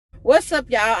What's up,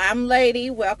 y'all? I'm Lady.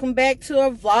 Welcome back to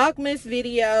a Vlogmas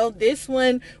video. This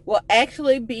one will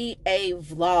actually be a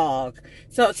vlog.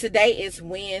 So today is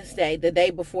Wednesday, the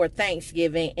day before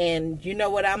Thanksgiving, and you know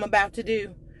what I'm about to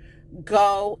do?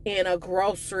 Go in a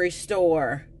grocery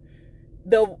store.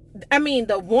 The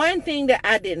one thing that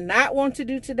I did not want to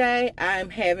do today, I'm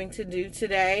having to do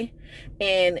today.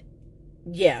 And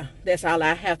yeah, that's all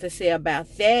I have to say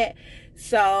about that.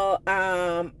 So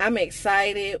I'm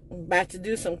excited. About to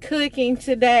do some cooking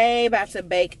today, about to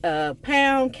bake a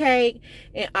pound cake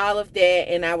and all of that,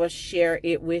 and I will share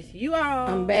it with you all.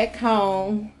 I'm back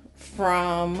home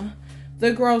from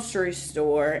the grocery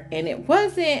store, and it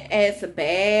wasn't as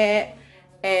bad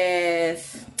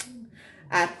as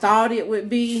I thought it would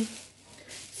be.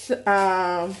 But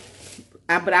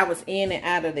I was in and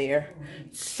out of there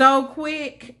so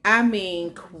quick. I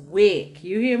mean quick.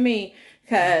 You hear me?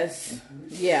 Because,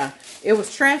 yeah, it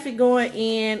was traffic going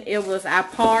in. I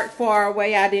parked far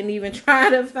away. I didn't even try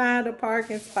to find a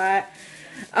parking spot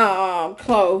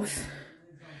close.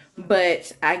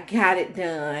 But I got it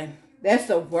done. That's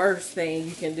the worst thing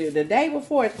you can do. The day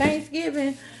before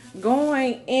Thanksgiving,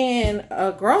 going in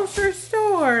a grocery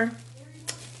store,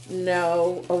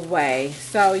 no way.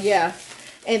 So, yeah.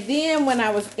 And then when I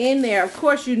was in there, of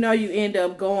course, you know, you end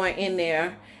up going in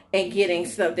there and getting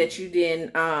stuff that you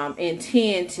didn't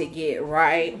intend to get,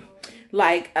 right?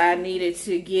 Like I needed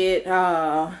to get,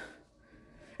 I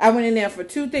went in there for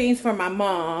 2 things for my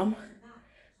mom.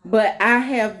 But I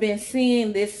have been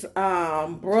seeing this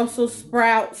Brussels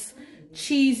sprouts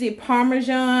cheesy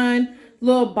Parmesan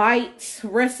little bites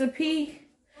recipe.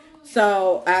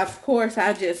 So, of course,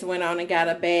 I just went on and got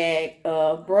a bag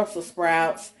of Brussels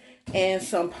sprouts and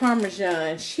some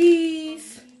Parmesan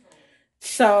cheese.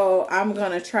 So I'm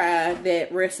going to try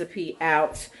that recipe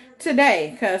out today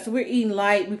because we're eating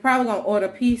light. We're probably going to order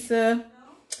pizza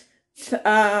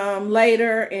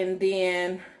later, and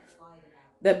then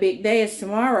the big day is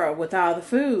tomorrow with all the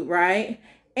food, right?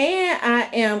 And I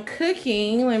am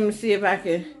cooking. Let me see if I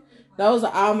can. Those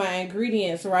are all my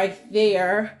ingredients right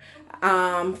there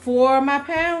for my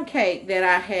pound cake that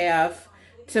I have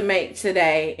to make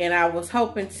today. And I was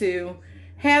hoping to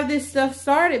have this stuff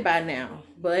started by now,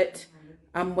 but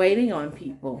I'm waiting on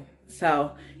people.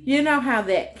 So, you know how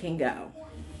that can go.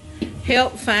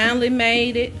 Help finally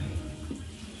made it.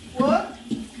 What?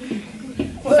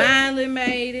 Finally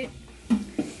made it.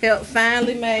 Help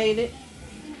finally made it.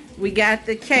 We got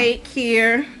the cake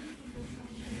here.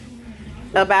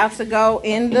 About to go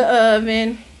in the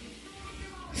oven.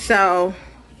 So,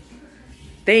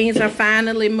 things are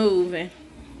finally moving.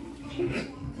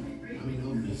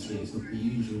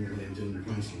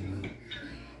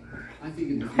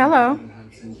 Hello.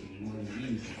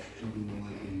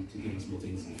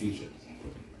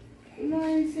 No, I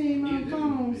ain't seen my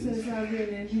phone since I've been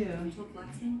in here.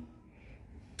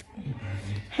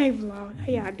 Hey vlog,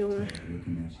 how y'all doing?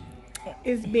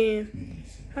 It's been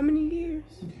how many years?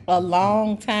 A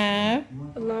long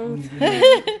time. A long time.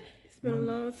 It's been a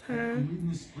long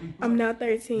time. I'm now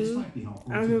 13.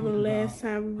 I remember the last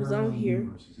time we was on here,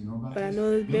 but I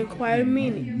know it's been quite a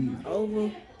minute.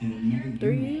 Over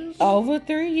 3 years? Over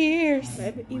 3 years.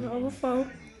 Maybe even over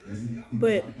 4.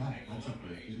 But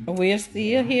we're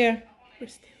still here. we're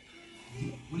still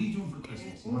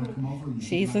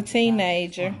She's a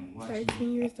teenager.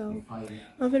 13 years old.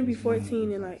 I'm gonna be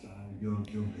 14 in like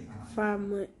 5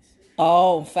 months.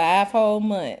 Oh, 5 whole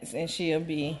months, and she'll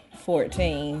be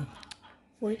 14.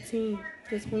 14.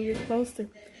 Just 1 year closer.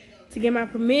 To get my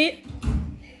permit.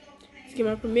 To get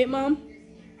my permit, Mom.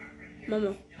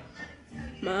 Mama.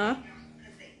 Ma.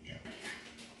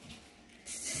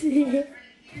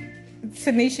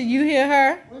 Tanisha, you hear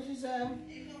her? What you say?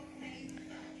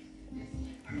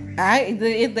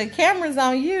 The camera's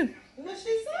on you. What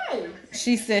she say?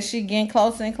 She said she getting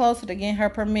closer and closer to getting her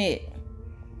permit.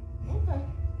 Okay.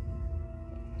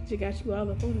 She got you all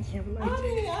up on the camera. I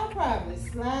mean, I'll probably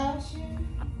slouch you.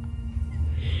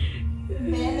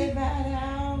 Belly bite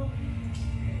out.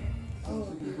 Oh,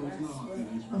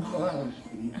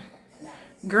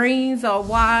 Greens are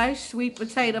washed. Sweet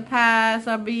potato pies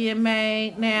are being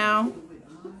made now.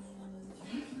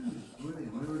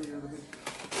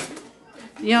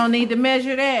 You don't need to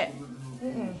measure that.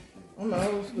 I'm an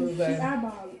old school baby.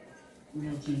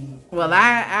 Well,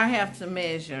 I have to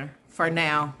measure for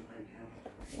now.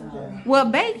 Well,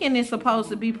 baking is supposed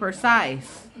to be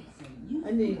precise.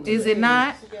 Is it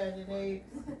not?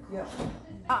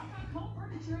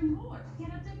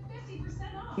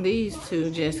 These two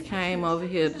just came over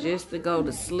here just to go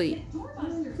to sleep.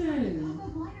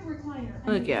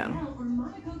 Look at them.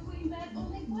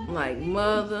 Like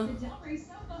mother,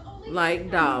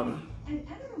 like daughter.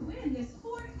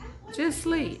 Just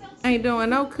sleep. Ain't doing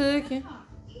no cooking.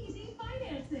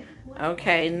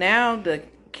 Okay, now the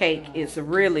cake is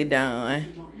really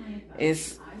done.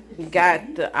 It's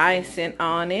got the icing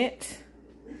on it.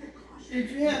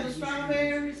 Did you have the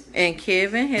strawberries? And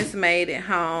Kevin has made it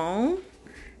home.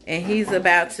 And he's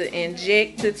about to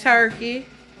inject the turkey.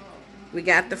 We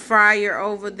got the fryer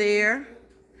over there.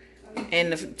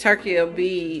 And the turkey will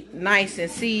be nice and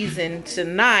seasoned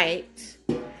tonight.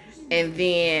 And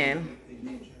then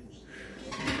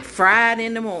fried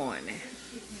in the morning.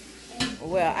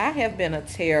 Well, I have been a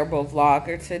terrible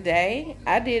vlogger today.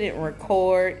 I didn't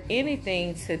record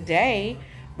anything today,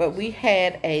 but we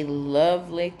had a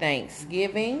lovely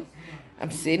Thanksgiving. I'm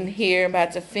sitting here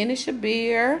about to finish a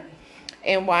beer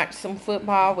and watch some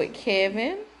football with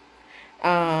Kevin.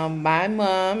 My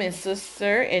mom and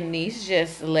sister and niece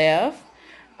just left.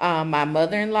 My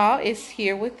mother-in-law is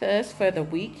here with us for the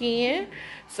weekend.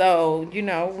 So, you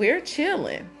know, we're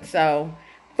chilling. So,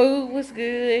 food was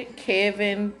good.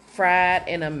 Kevin fried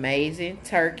an amazing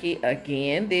turkey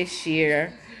again this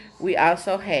year. We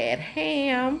also had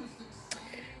ham.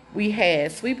 We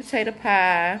had sweet potato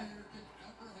pie.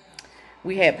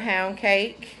 We had pound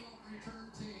cake.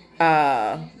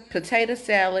 Potato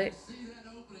salad.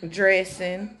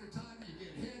 Dressing.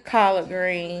 Collard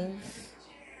greens.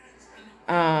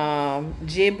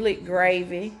 Giblet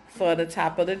gravy for the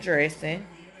top of the dressing.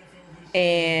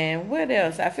 And what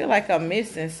else? I feel like I'm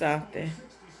missing something.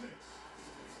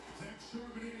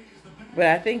 But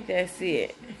I think that's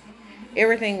it.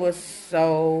 Everything was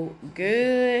so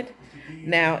good.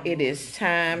 Now it is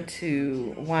time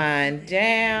to wind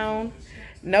down.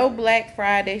 No Black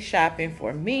Friday shopping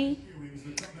for me.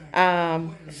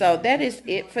 So that is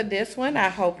it for this one. I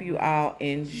hope you all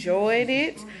enjoyed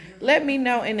it. Let me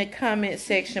know in the comment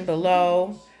section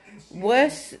below,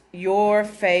 what's your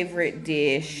favorite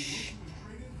dish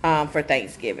for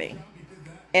Thanksgiving?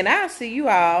 And I'll see you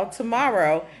all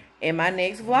tomorrow in my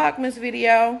next Vlogmas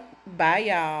video. Bye,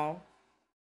 y'all.